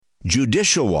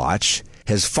Judicial Watch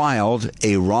has filed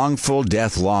a wrongful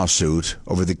death lawsuit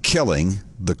over the killing,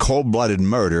 the cold-blooded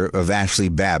murder of Ashley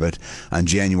Babbitt on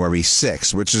January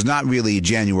 6th, which is not really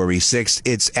January 6th,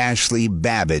 it's Ashley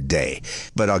Babbitt Day.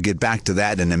 But I'll get back to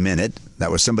that in a minute.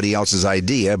 That was somebody else's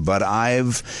idea, but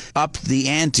I've upped the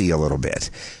ante a little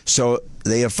bit. So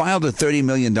they have filed a $30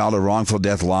 million wrongful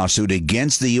death lawsuit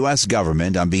against the U.S.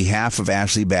 government on behalf of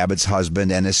Ashley Babbitt's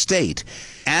husband and estate.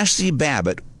 Ashley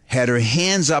Babbitt had her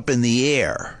hands up in the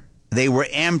air. They were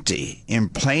empty, in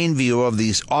plain view of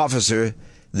the officer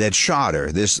that shot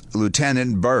her, this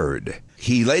Lieutenant Byrd.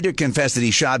 He later confessed that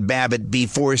he shot Babbitt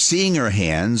before seeing her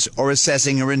hands or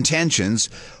assessing her intentions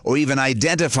or even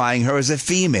identifying her as a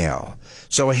female.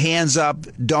 So hands up,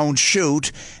 don't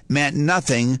shoot meant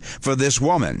nothing for this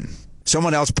woman.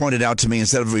 Someone else pointed out to me,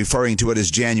 instead of referring to it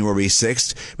as January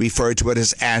 6th, refer to it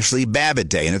as Ashley Babbitt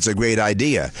Day, and it's a great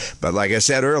idea. But like I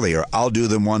said earlier, I'll do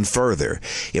them one further.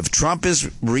 If Trump is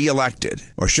reelected,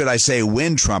 or should I say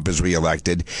when Trump is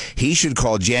reelected, he should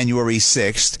call January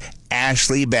 6th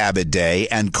Ashley Babbitt Day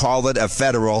and call it a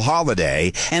federal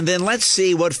holiday. And then let's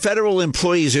see what federal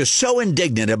employees are so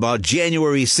indignant about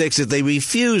January 6th that they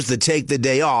refuse to take the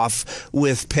day off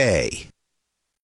with pay.